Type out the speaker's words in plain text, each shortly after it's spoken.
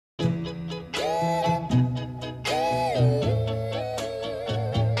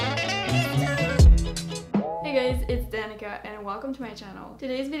welcome to my channel.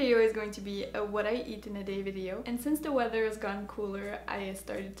 Today's video is going to be a what I eat in a day video, and since the weather has gotten cooler, I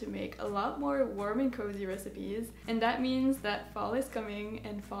started to make a lot more warm and cozy recipes, and that means that fall is coming,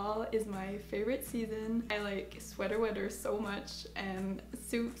 and fall is my favorite season. I like sweater weather so much, and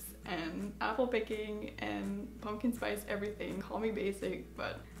soups and apple picking and pumpkin spice everything. Call me basic,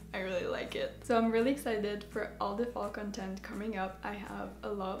 but I really like it. So I'm really excited for all the fall content coming up. I have a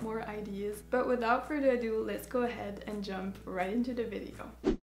lot more ideas, but without further ado, let's go ahead and jump right into the video.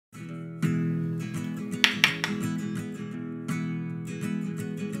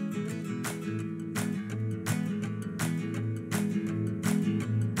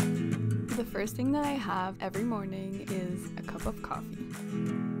 The first thing that I have every morning is a cup of coffee.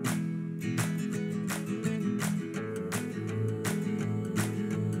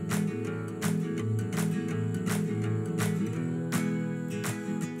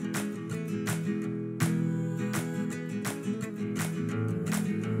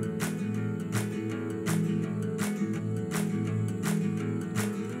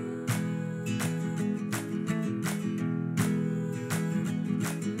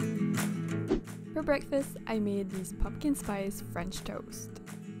 For breakfast, I made these pumpkin spice French toast.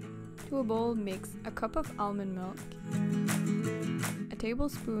 To a bowl, mix a cup of almond milk, a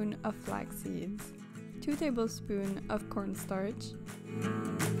tablespoon of flax seeds, 2 tablespoons of cornstarch,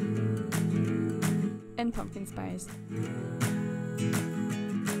 and pumpkin spice.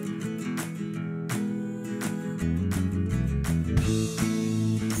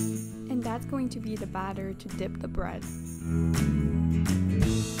 And that's going to be the batter to dip the bread.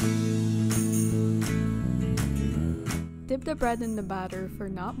 Dip the bread in the batter for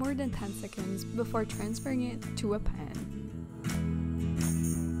not more than 10 seconds before transferring it to a pan.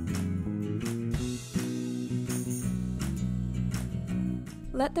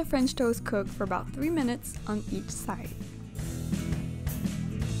 Let the French toast cook for about 3 minutes on each side.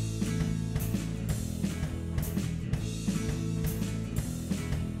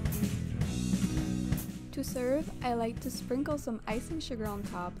 To serve, I like to sprinkle some icing sugar on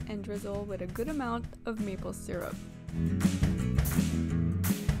top and drizzle with a good amount of maple syrup.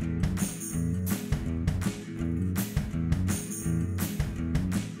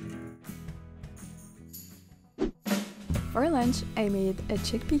 For lunch, I made a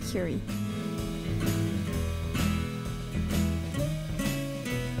chickpea curry.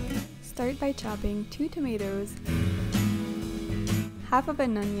 Start by chopping 2 tomatoes, half of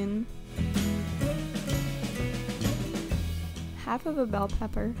an onion, half of a bell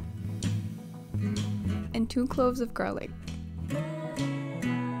pepper, and 2 cloves of garlic.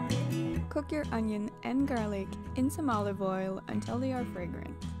 Cook your onion and garlic in some olive oil until they are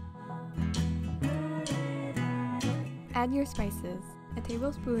fragrant. Add your spices: a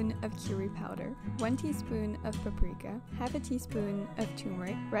tablespoon of curry powder, 1 teaspoon of paprika, half a teaspoon of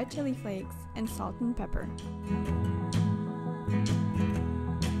tumeric, red chili flakes, and salt and pepper.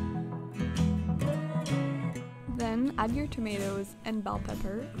 Then add your tomatoes and bell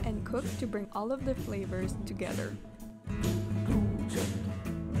pepper and cook to bring all of the flavors together.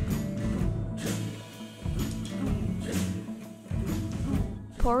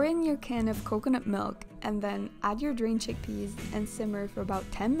 Pour in your can of coconut milk and then add your drained chickpeas and simmer for about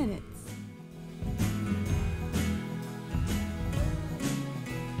 10 minutes.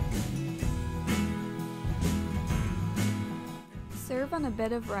 Serve on a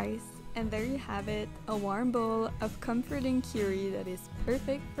bed of rice, and there you have it, a warm bowl of comforting curry that is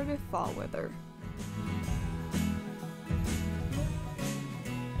perfect for the fall weather.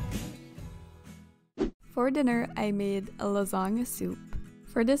 For dinner, I made a lasagna soup.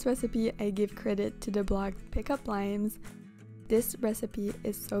 For this recipe, I give credit to the blog Pick Up Limes. This recipe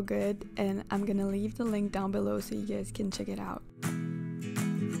is so good, and I'm gonna leave the link down below so you guys can check it out.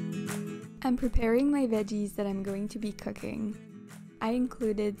 I'm preparing my veggies that I'm going to be cooking. I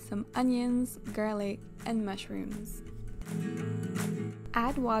included some onions, garlic, and mushrooms.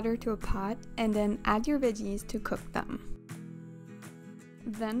 Add water to a pot and then add your veggies to cook them.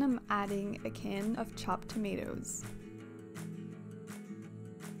 Then I'm adding a can of chopped tomatoes.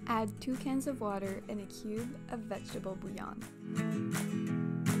 Add 2 cans of water and a cube of vegetable bouillon.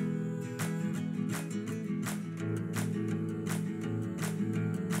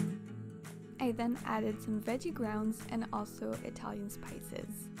 I then added some veggie grounds and also Italian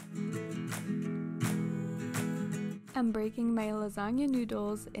spices. I'm breaking my lasagna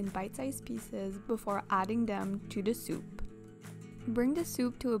noodles in bite-sized pieces before adding them to the soup. Bring the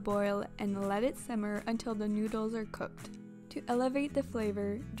soup to a boil and let it simmer until the noodles are cooked. To elevate the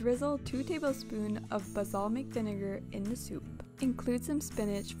flavor, drizzle 2 tablespoons of balsamic vinegar in the soup. Include some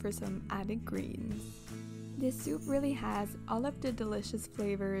spinach for some added greens. This soup really has all of the delicious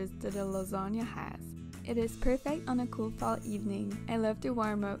flavors that a lasagna has. It is perfect on a cool fall evening. I love to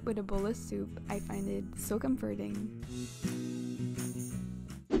warm up with a bowl of soup. I find it so comforting.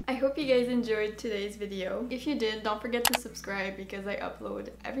 I hope you guys enjoyed today's video. If you did, don't forget to subscribe because I upload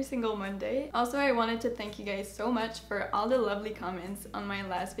every single Monday. Also, I wanted to thank you guys so much for all the lovely comments on my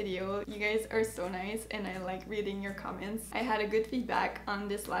last video. You guys are so nice and I like reading your comments. I had a good feedback on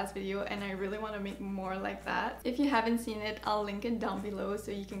this last video and I really want to make more like that. If you haven't seen it, I'll link it down below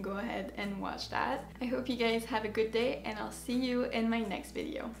so you can go ahead and watch that. I hope you guys have a good day and I'll see you in my next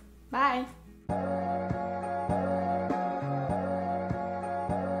video. Bye!